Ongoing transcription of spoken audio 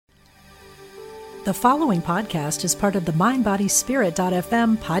The following podcast is part of the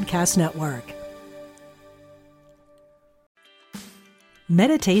MindBodySpirit.fm podcast network.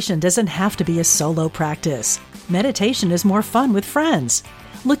 Meditation doesn't have to be a solo practice. Meditation is more fun with friends.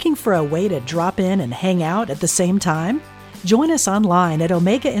 Looking for a way to drop in and hang out at the same time? Join us online at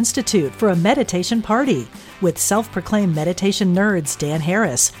Omega Institute for a meditation party with self-proclaimed meditation nerds Dan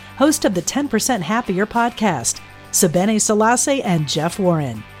Harris, host of the 10% Happier podcast, Sabene Selassie, and Jeff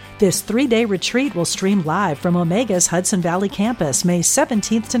Warren. This 3-day retreat will stream live from Omega's Hudson Valley campus May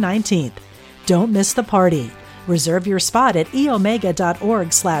 17th to 19th. Don't miss the party. Reserve your spot at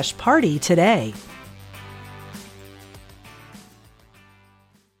eomega.org/party today.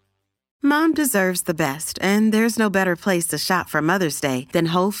 Mom deserves the best, and there's no better place to shop for Mother's Day than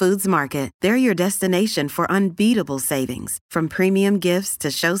Whole Foods Market. They're your destination for unbeatable savings, from premium gifts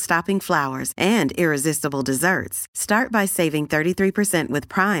to show-stopping flowers and irresistible desserts. Start by saving 33% with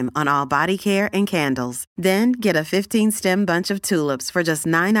Prime on all body care and candles. Then get a 15-stem bunch of tulips for just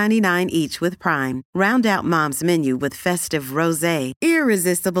 $9.99 each with Prime. Round out Mom's menu with festive rosé,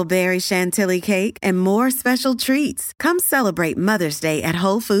 irresistible berry chantilly cake, and more special treats. Come celebrate Mother's Day at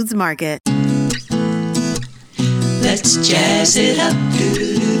Whole Foods Market. Let's jazz it up.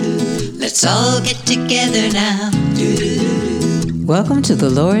 Doo-doo-doo-doo. Let's all get together now. Doo-doo-doo-doo. Welcome to the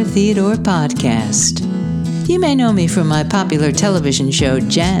Laura Theodore Podcast. You may know me from my popular television show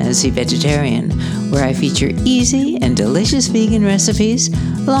Jazzy Vegetarian, where I feature easy and delicious vegan recipes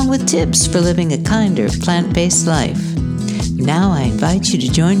along with tips for living a kinder plant-based life. Now I invite you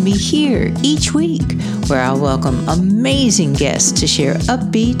to join me here each week, where I'll welcome amazing guests to share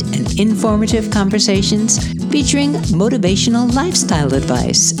upbeat and informative conversations featuring motivational lifestyle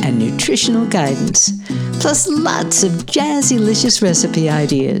advice and nutritional guidance, plus lots of jazzy-licious recipe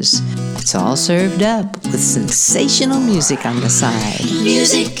ideas. It's all served up with sensational music on the side.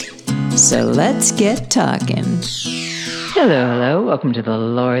 Music! So let's get talking. Hello. Welcome to the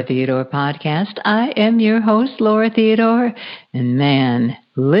Laura Theodore Podcast. I am your host, Laura Theodore. And man,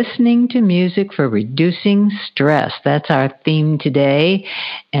 listening to music for reducing stress. That's our theme today.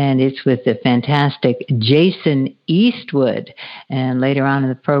 And it's with the fantastic Jason Eastwood. And later on in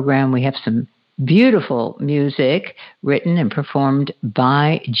the program, we have some beautiful music written and performed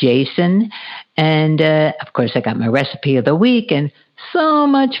by Jason. And, of course, I got my recipe of the week and so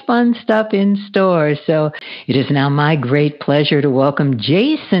much fun stuff in store. So it is now my great pleasure to welcome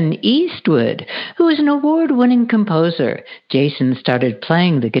Jason Eastwood, who is an award-winning composer. Jason started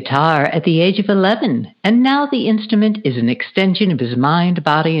playing the guitar at the age of 11, and now the instrument is an extension of his mind,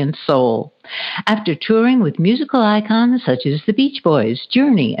 body, and soul. After touring with musical icons such as the Beach Boys,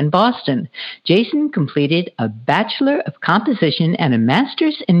 Journey, and Boston, Jason completed a Bachelor of Composition and a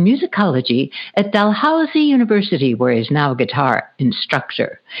Master's in Musicology at Dalhousie University, where he is now a guitar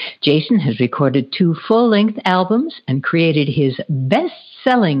instructor. Jason has recorded 2 full-length albums and created his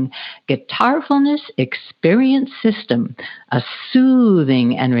best-selling Guitarfulness Experience System, a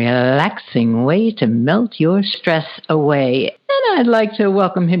soothing and relaxing way to melt your stress away. And I'd like to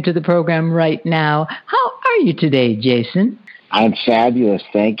welcome him to the program right now. How are you today, Jason? I'm fabulous.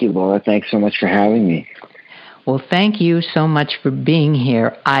 Thank you, Laura. Thanks so much for having me. Well, thank you so much for being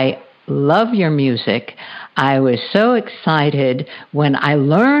here. I love your music. I was so excited when I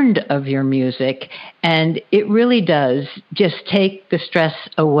learned of your music, and it really does just take the stress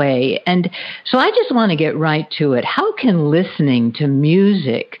away. And so I just want to get right to it. How can listening to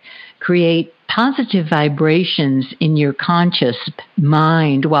music create positive vibrations in your conscious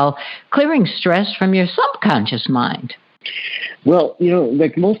mind while clearing stress from your subconscious mind? Well,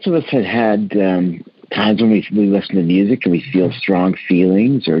 like most of us have had times when we listen to music and we feel strong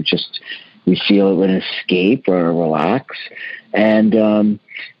feelings, or just we feel an escape or a relax. And,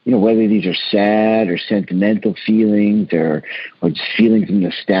 whether these are sad or sentimental feelings or just feelings of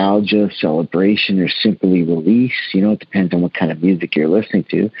nostalgia, celebration, or simply release, it depends on what kind of music you're listening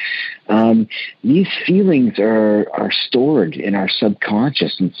to. These feelings are stored in our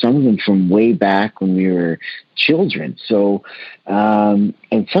subconscious, and some of them from way back when we were children. So,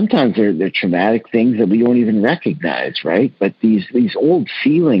 and sometimes they're traumatic things that we don't even recognize, right? But these old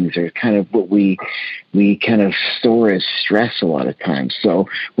feelings are kind of what we kind of store as stress a lot of times. So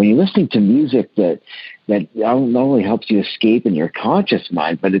when you're listening to music that not only helps you escape in your conscious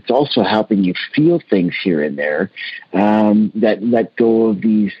mind, but it's also helping you feel things here and there that let go of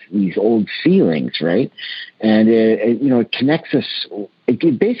these old feelings, right? And it connects us.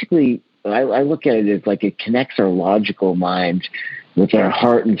 It basically, I look at it as like it connects our logical mind with our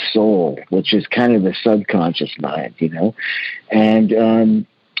heart and soul, which is kind of the subconscious mind, and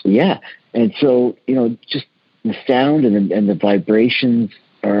and so just the sound and the vibrations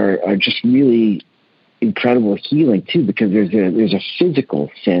are just really incredible healing too, because there's a physical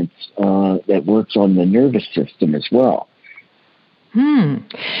sense that works on the nervous system as well.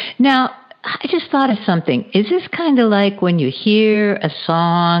 Now, I just thought of something. Is this kind of like when you hear a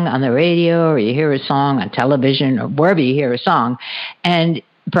song on the radio or you hear a song on television or wherever you hear a song, and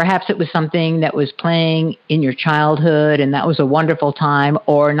perhaps it was something that was playing in your childhood and that was a wonderful time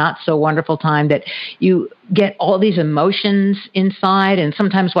or not so wonderful time, that you get all these emotions inside, and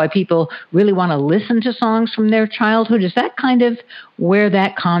sometimes why people really want to listen to songs from their childhood? Is that kind of where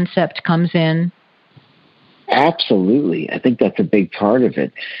that concept comes in? Absolutely. I think that's a big part of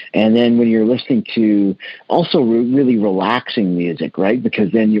it. And then when you're listening to also really relaxing music, right? Because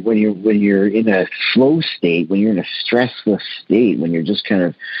then when you're in a flow state, when you're in a stressless state, when you're just kind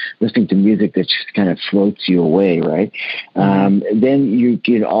of listening to music that just kind of floats you away, right? Then you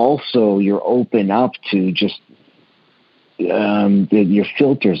can also, you're open up to just your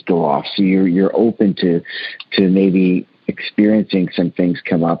filters go off. So you're open to maybe experiencing some things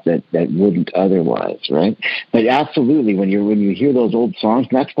come up that wouldn't otherwise, right? But absolutely, when you hear those old songs,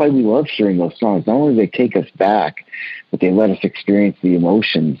 and that's why we love hearing those songs. Not only do they take us back, but they let us experience the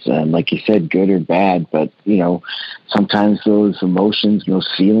emotions, like you said, good or bad. But sometimes those emotions, those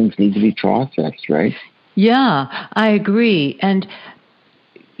feelings need to be processed, right? Yeah, I agree. And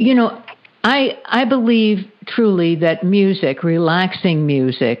I believe truly that music, relaxing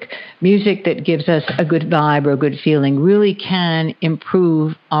music that gives us a good vibe or a good feeling, really can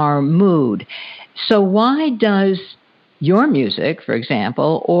improve our mood. So why does your music, for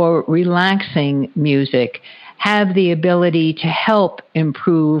example, or relaxing music have the ability to help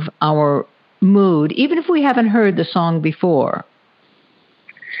improve our mood, even if we haven't heard the song before?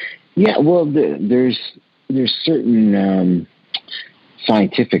 Yeah, well, there's certain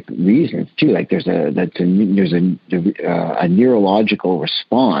scientific reasons too. Like there's a neurological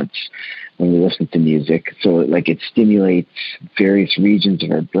response when we listen to music. So like it stimulates various regions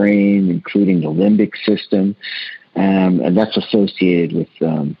of our brain, including the limbic system, and that's associated with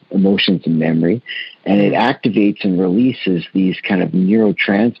emotions and memory. And it activates and releases these kind of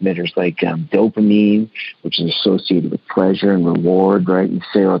neurotransmitters like dopamine, which is associated with pleasure and reward, right? And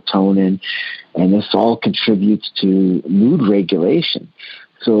serotonin. And this all contributes to mood regulation.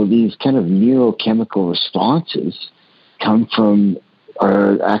 So these kind of neurochemical responses come from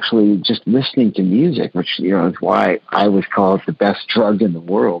actually just listening to music, which is why I always call it the best drug in the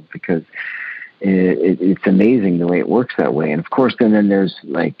world, because it's amazing the way it works that way. And of course, then there's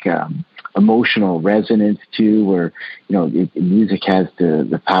like emotional resonance too, where music has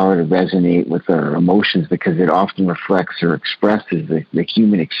the power to resonate with our emotions because it often reflects or expresses the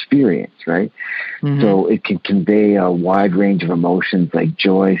human experience, right? Mm-hmm. So it can convey a wide range of emotions like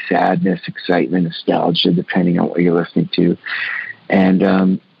joy, sadness, excitement, nostalgia, depending on what you're listening to, and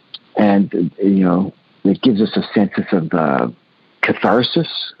it gives us a sense of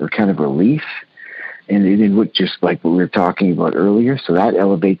catharsis or kind of relief. And it would just like what we were talking about earlier. So that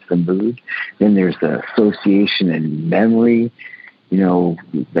elevates the mood. Then there's the association and memory.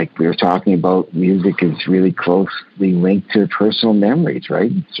 Like we were talking about, music is really closely linked to personal memories, right?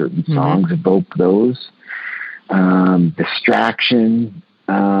 Certain songs evoke those. Distraction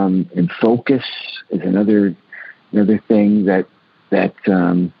and focus is another thing that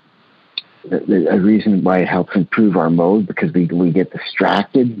a reason why it helps improve our mood, because we get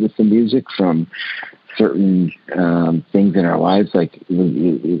distracted with the music from certain things in our lives, like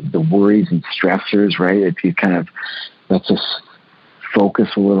the worries and stressors, right? If you kind of lets us focus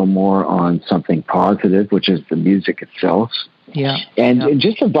a little more on something positive, which is the music itself. Yeah. And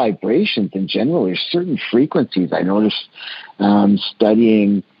just the vibrations in general, there's certain frequencies. I noticed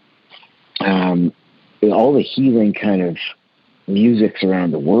studying all the healing kind of musics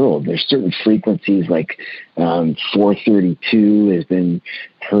around the world. There's certain frequencies like 432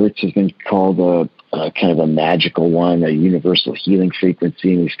 Hertz has been called a kind of a magical one, a universal healing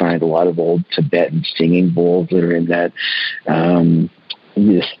frequency. And we find a lot of old Tibetan singing bowls that are in that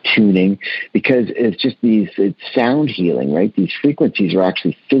this tuning, because it's just it's sound healing, right? These frequencies are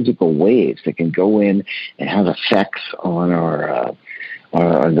actually physical waves that can go in and have effects on our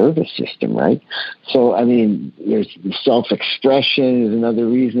nervous system, right? So, I mean, there's self-expression is another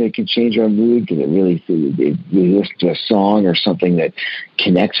reason it can change our mood, because we listen to a song or something that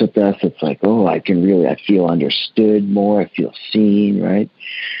connects with us. It's like, oh, I feel understood more. I feel seen, right?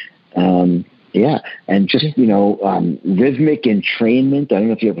 Yeah, and just rhythmic entrainment. I don't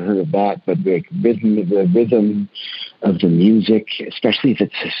know if you ever heard of that, but the rhythm of the music, especially if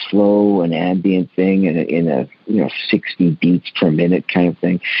it's a slow and ambient thing and in a 60 beats per minute kind of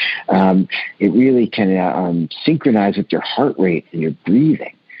thing, it really can synchronize with your heart rate and your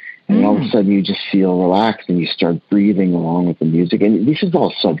breathing. And all of a sudden you just feel relaxed and you start breathing along with the music. And this is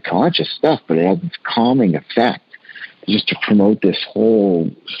all subconscious stuff, but it has this calming effect just to promote this whole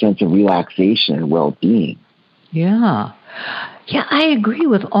sense of relaxation and well-being. Yeah. Yeah, I agree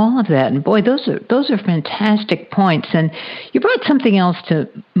with all of that. And boy, those are fantastic points. And you brought something else to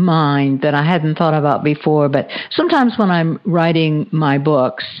mind that I hadn't thought about before. But sometimes when I'm writing my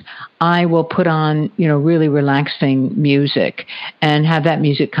books, I will put on, really relaxing music and have that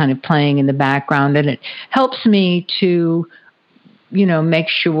music kind of playing in the background. And it helps me to make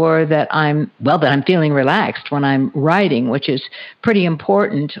sure that I'm feeling relaxed when I'm writing, which is pretty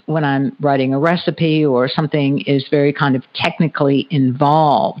important when I'm writing a recipe or something is very kind of technically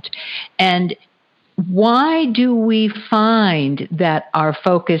involved. And why do we find that our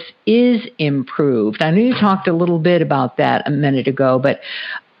focus is improved? I know you talked a little bit about that a minute ago, but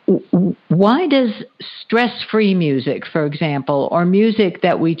why does stress-free music, for example, or music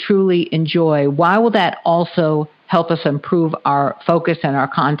that we truly enjoy, why will that also help us improve our focus and our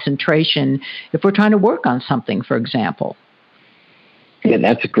concentration if we're trying to work on something, for example? Yeah,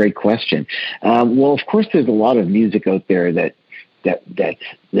 that's a great question. Well, of course, there's a lot of music out there that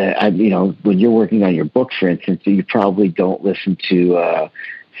when you're working on your book, for instance, you probably don't listen to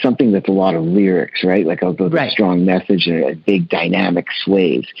something that's a lot of lyrics, right? Like I'll go with a strong message and a big dynamic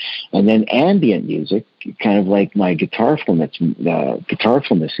sways. And then ambient music, kind of like my Guitarfulness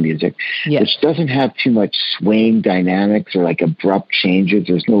music, which doesn't have too much swaying dynamics or like abrupt changes.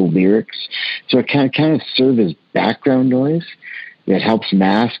 There's no lyrics. So it kind of serves as background noise that helps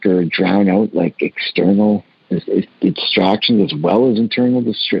mask or drown out like external distractions as well as internal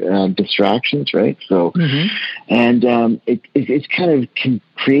distractions, right? So, and it kind of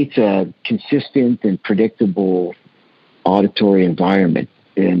creates a consistent and predictable auditory environment,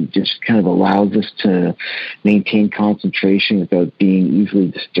 and just kind of allows us to maintain concentration without being easily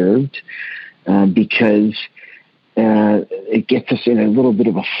disturbed, because it gets us in a little bit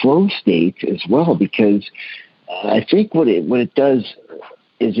of a flow state as well. Because I think what it does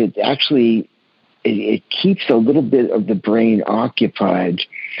is it actually it keeps a little bit of the brain occupied,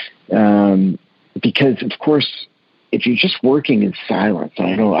 because, of course, if you're just working in silence,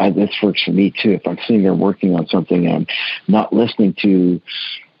 I know this works for me too. If I'm sitting there working on something and I'm not listening to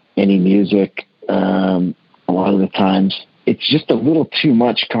any music, a lot of the times it's just a little too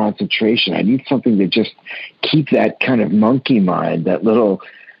much concentration. I need something to just keep that kind of monkey mind, that little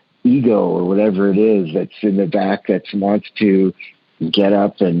ego or whatever it is that's in the back that wants to get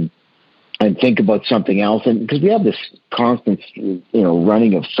up and think about something else, and because we have this constant,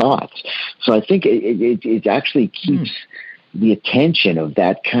 running of thoughts. So I think it actually keeps the attention of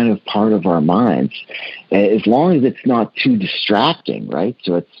that kind of part of our minds, as long as it's not too distracting, right?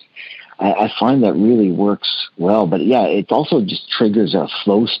 So I find that really works well. But yeah, it also just triggers a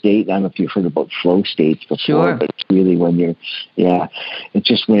flow state. I don't know if you've heard about flow states before, but it's really when it's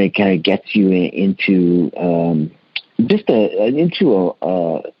just when it kind of gets you into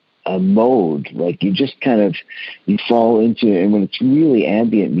a mode, like you just kind of, you fall into it. And when it's really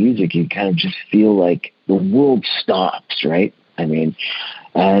ambient music, you kind of just feel like the world stops, right? I mean,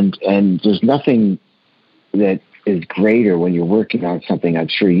 and there's nothing that is greater when you're working on something. I'm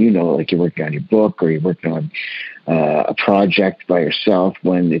sure like you're working on your book or you're working on a project by yourself,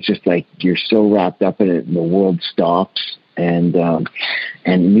 when it's just like you're so wrapped up in it and the world stops. And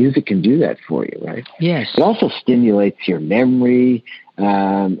music can do that for you, right? Yes. It also stimulates your memory.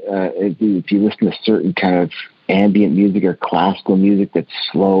 If you listen to certain kind of ambient music or classical music that's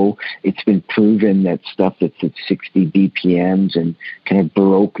slow, it's been proven that stuff that's at 60 BPMs and kind of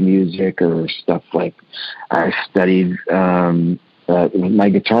Baroque music or stuff like, I studied my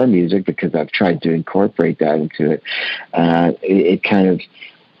guitar music because I've tried to incorporate that into it.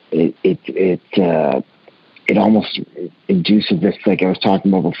 It almost induces this, like I was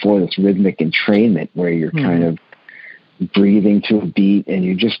talking about before, this rhythmic entrainment where you're kind of breathing to a beat and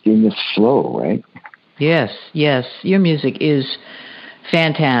you're just in this flow, right? Yes. Your music is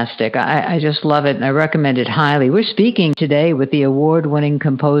fantastic. I just love it, and I recommend it highly. We're speaking today with the award-winning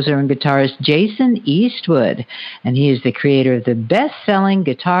composer and guitarist Jason Eastwood, and he is the creator of the best-selling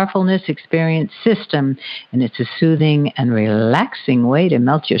Guitarfulness Experience System, and it's a soothing and relaxing way to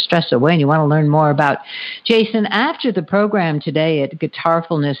melt your stress away. And you want to learn more about Jason after the program today at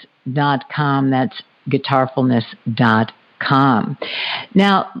guitarfulness.com. That's guitarfulness.com.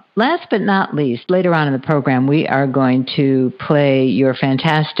 Now, last but not least, later on in the program, we are going to play your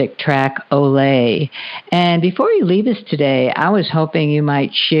fantastic track, Olé. And before you leave us today, I was hoping you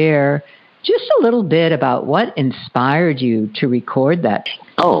might share just a little bit about what inspired you to record that.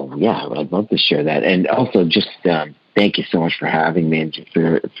 Oh, yeah, I'd love to share that. And also just Thank you so much for having me and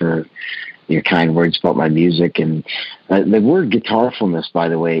for your kind words about my music. And the word guitarfulness, by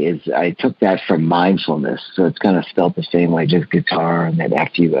the way, I took that from mindfulness. So it's kind of spelled the same way, just guitar and then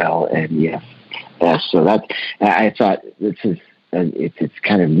FULNES. So I thought it's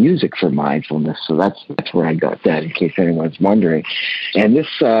kind of music for mindfulness. So that's where I got that, in case anyone's wondering. And this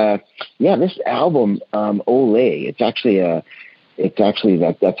album, Olé, that's a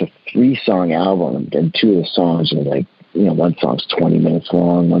 3-song album, and 2 of the songs are like, one song's 20 minutes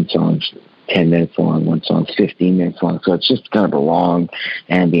long, one song's 10 minutes long, one song's 15 minutes long. So it's just kind of a long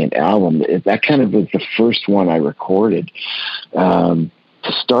ambient album. That kind of was the first one I recorded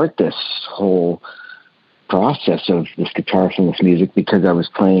to start this whole process of this guitarfulness music, because I was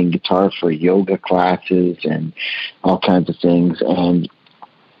playing guitar for yoga classes and all kinds of things. And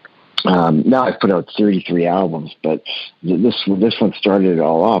now I've put out 33 albums, but this one started it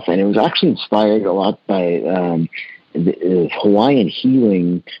all off. And it was actually inspired a lot by the Hawaiian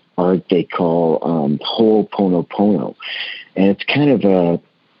healing art they call Ho'oponopono. And it's kind of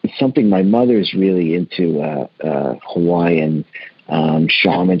it's something my mother's really into, Hawaiian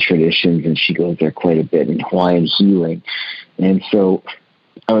shaman traditions, and she goes there quite a bit, in Hawaiian healing. And so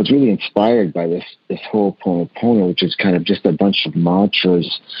I was really inspired by this Ho'oponopono, which is kind of just a bunch of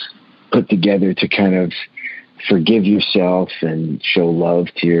mantras put together to kind of forgive yourself and show love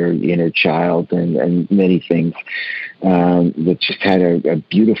to your inner child, and many things that just had a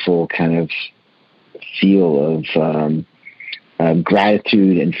beautiful kind of feel of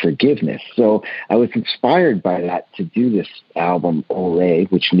gratitude and forgiveness. So I was inspired by that to do this album, Ole,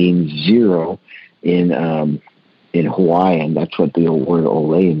 which means 0 in Hawaiian. That's what the word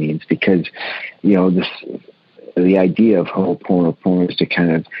Ole means, because the idea of Ho'oponopono is to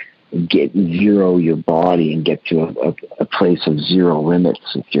kind of zero your body and get to a place of zero limits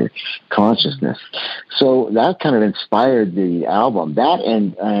with your consciousness. So that kind of inspired the album. That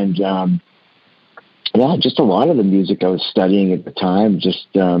and just a lot of the music I was studying at the time. Just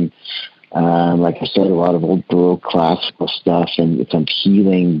like I said, a lot of old Baroque classical stuff, and some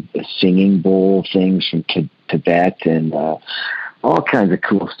healing singing bowl things from Tibet, and all kinds of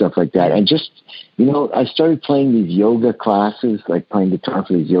cool stuff like that. And just, I started playing these yoga classes, like playing guitar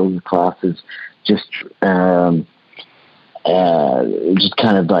for these yoga classes, just kind of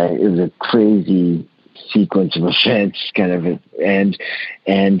it was a crazy sequence of events, kind of, and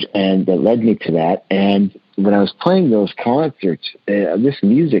that led me to that. And when I was playing those concerts, this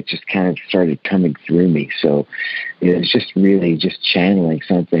music just kind of started coming through me. So it was just really just channeling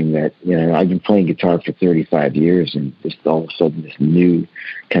something that, I've been playing guitar for 35 years, and just all of a sudden this new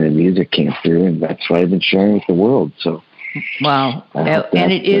kind of music came through, and that's what I've been sharing with the world. So. Wow.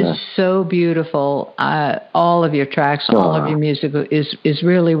 And it is so beautiful. All of your tracks, all of your music is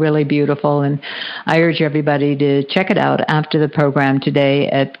really, really beautiful. And I urge everybody to check it out after the program today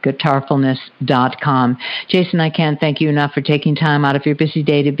at guitarfulness.com. Jason, I can't thank you enough for taking time out of your busy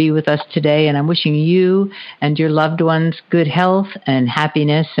day to be with us today. And I'm wishing you and your loved ones good health and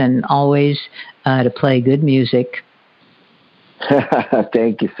happiness, and always to play good music.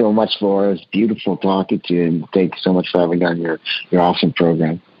 Thank you so much, Laura. It's beautiful talking to you, and thank you so much for having me on your awesome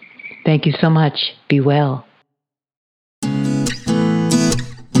program. Thank you so much. Be well.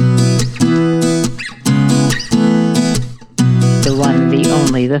 The one, the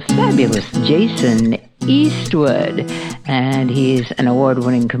only, the fabulous Jason Eastwood. And he's an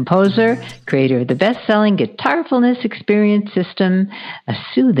award-winning composer, creator of the best-selling Guitarfulness Experience System, a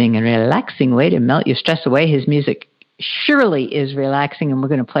soothing and relaxing way to melt your stress away. His music surely is relaxing, and we're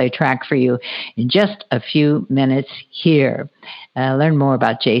going to play a track for you in just a few minutes here. Learn more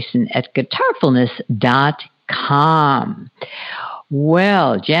about Jason at guitarfulness.com.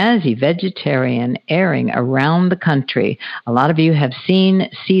 Well, Jazzy Vegetarian airing around the country. A lot of you have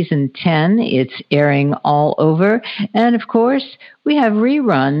seen season 10. It's airing all over. And of course, we have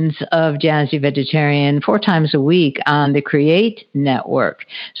reruns of Jazzy Vegetarian 4 times a week on the Create Network.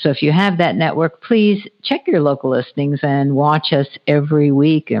 So if you have that network, please check your local listings and watch us every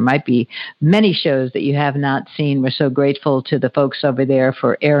week. There might be many shows that you have not seen. We're so grateful to the folks over there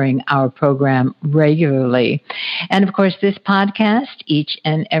for airing our program regularly. And of course, this podcast each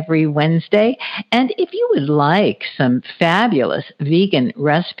and every Wednesday. And if you would like some fabulous vegan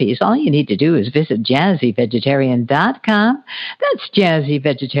recipes, all you need to do is visit jazzyvegetarian.com. That's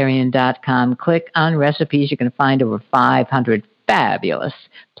jazzyvegetarian.com. Click on recipes. You can find over 500 fabulous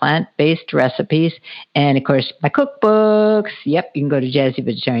plant-based recipes. And, of course, my cookbooks. Yep, you can go to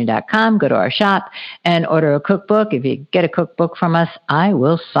jazzyvegetarian.com, go to our shop, and order a cookbook. If you get a cookbook from us, I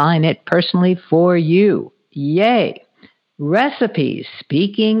will sign it personally for you. Yay! recipes.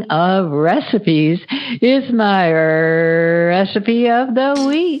 Speaking of recipes, it's my recipe of the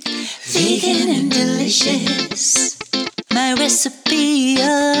week. Vegan and delicious. My recipe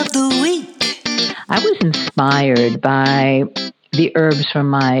of the week. I was inspired by the herbs from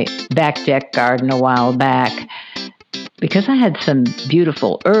my back deck garden a while back because I had some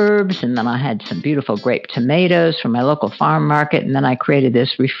beautiful herbs, and then I had some beautiful grape tomatoes from my local farm market, and then I created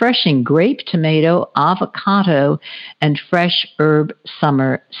this refreshing grape tomato, avocado, and fresh herb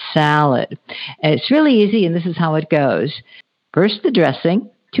summer salad. And it's really easy, and this is how it goes. First, the dressing,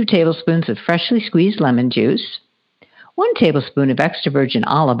 2 tablespoons of freshly squeezed lemon juice, 1 tablespoon of extra virgin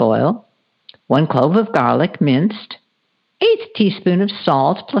olive oil, 1 clove of garlic minced, 1/8 teaspoon of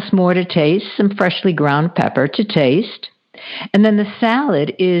salt, plus more to taste, some freshly ground pepper to taste. And then the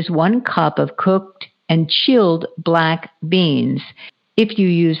salad is 1 cup of cooked and chilled black beans. If you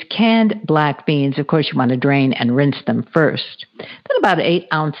use canned black beans, of course, you want to drain and rinse them first. Then about 8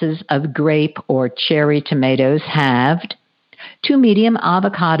 ounces of grape or cherry tomatoes halved, 2 medium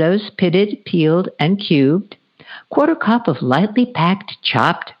avocados pitted, peeled, and cubed, 1/4 cup of lightly packed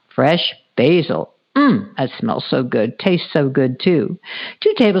chopped fresh basil. That smells so good. Tastes so good, too.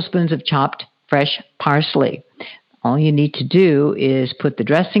 2 tablespoons of chopped fresh parsley. All you need to do is put the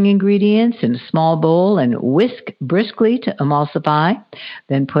dressing ingredients in a small bowl and whisk briskly to emulsify.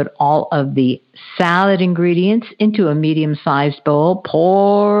 Then put all of the salad ingredients into a medium-sized bowl.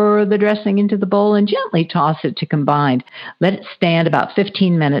 Pour the dressing into the bowl and gently toss it to combine. Let it stand about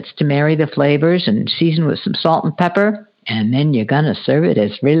 15 minutes to marry the flavors and season with some salt and pepper. And then you're going to serve it.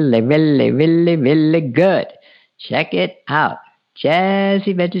 It's really, really, really, really good. Check it out.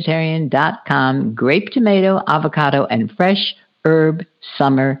 JazzyVegetarian.com, grape tomato, avocado, and fresh herb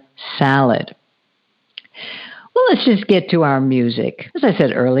summer salad. Well, let's just get to our music. As I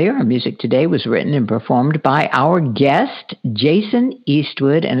said earlier, our music today was written and performed by our guest, Jason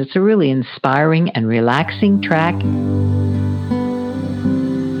Eastwood, and it's a really inspiring and relaxing track.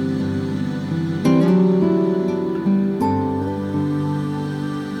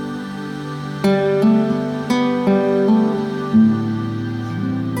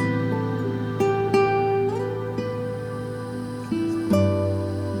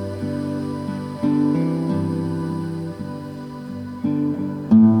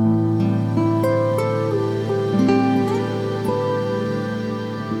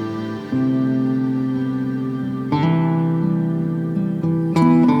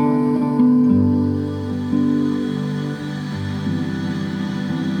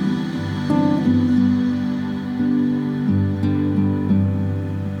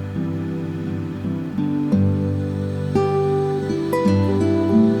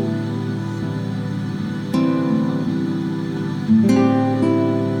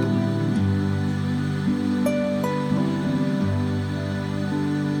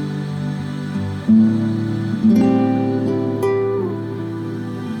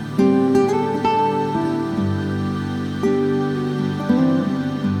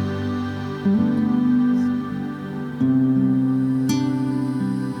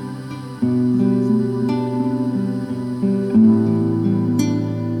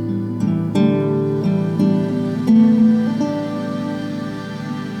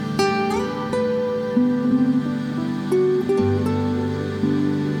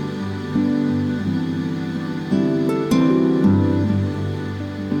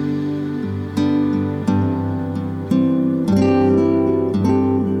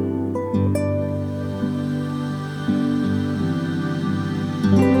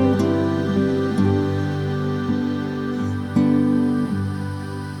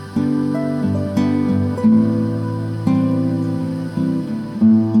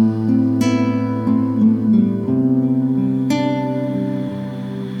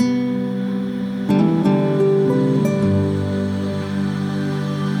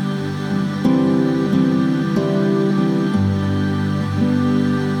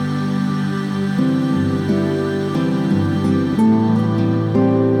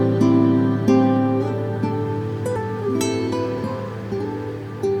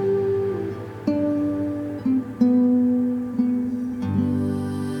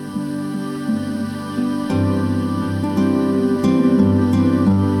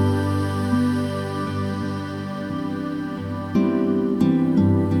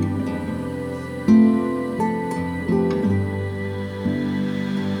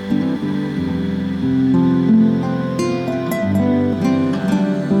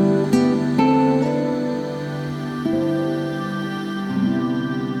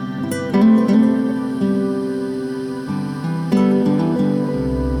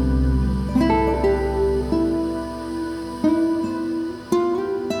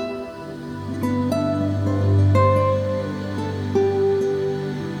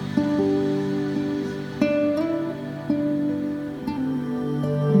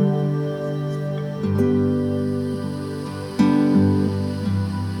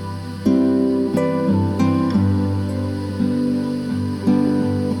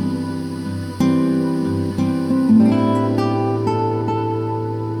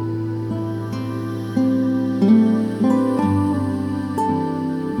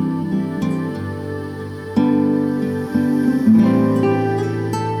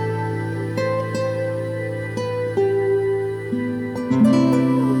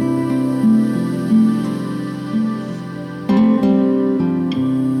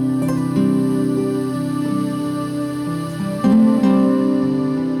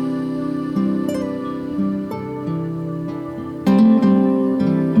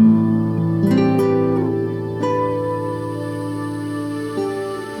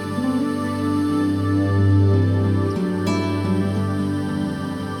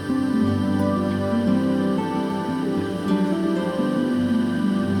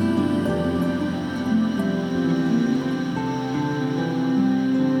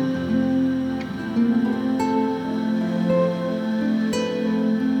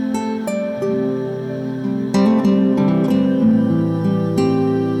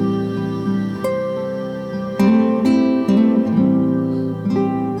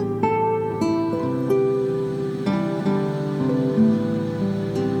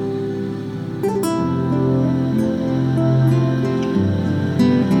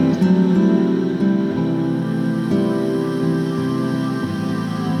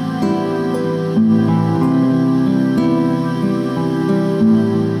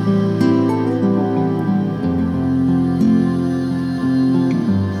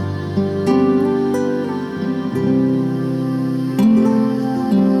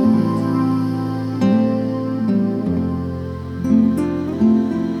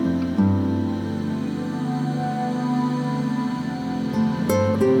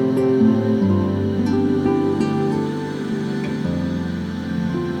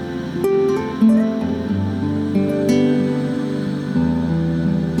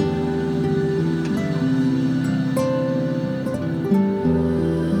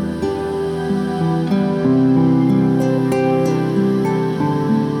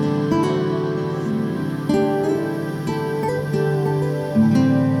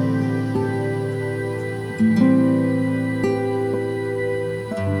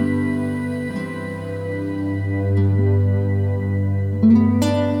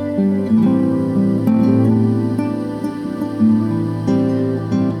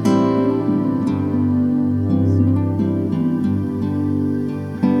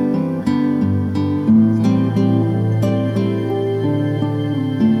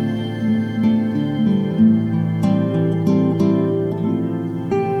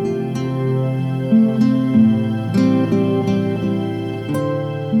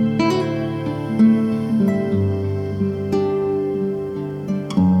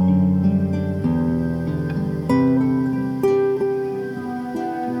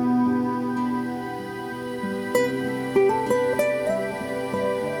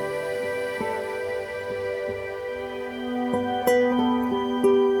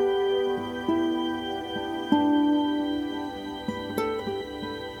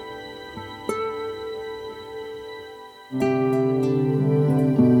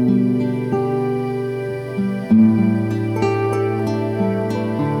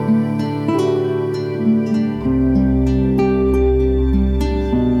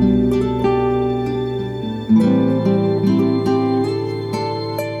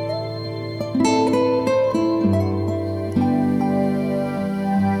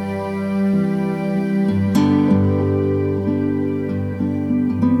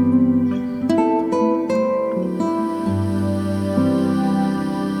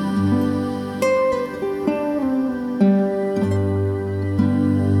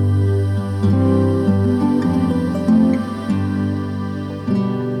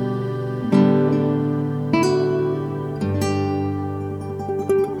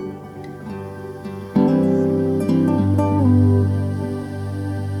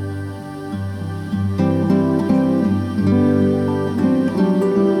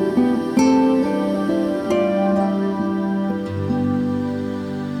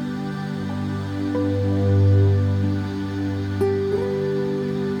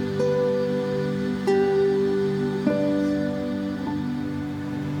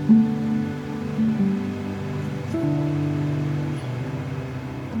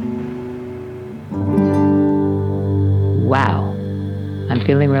 Wow. I'm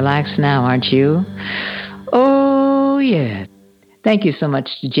feeling relaxed now, aren't you? Oh, yeah. Thank you so much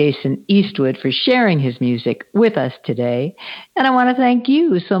to Jason Eastwood for sharing his music with us today. And I want to thank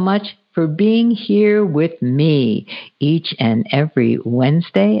you so much for being here with me each and every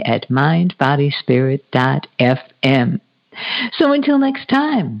Wednesday at mindbodyspirit.fm. So until next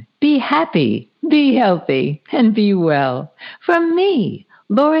time, be happy, be healthy, and be well. From me,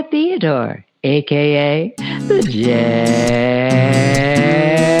 Laura Theodore, a.k.a. the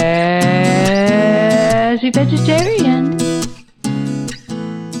Jazzy Vegetarian.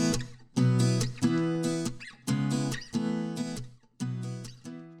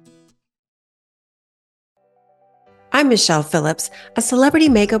 I'm Michelle Phillips, a celebrity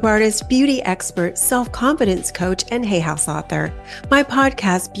makeup artist, beauty expert, self-confidence coach, and Hay House author. My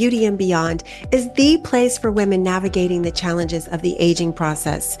podcast, Beauty and Beyond, is the place for women navigating the challenges of the aging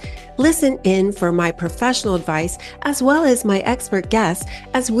process. Listen in for my professional advice as well as my expert guests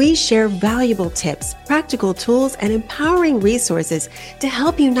as we share valuable tips, practical tools, and empowering resources to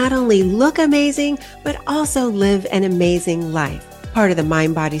help you not only look amazing, but also live an amazing life. Part of the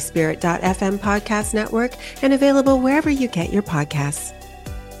mindbodyspirit.fm podcast network and available wherever you get your podcasts.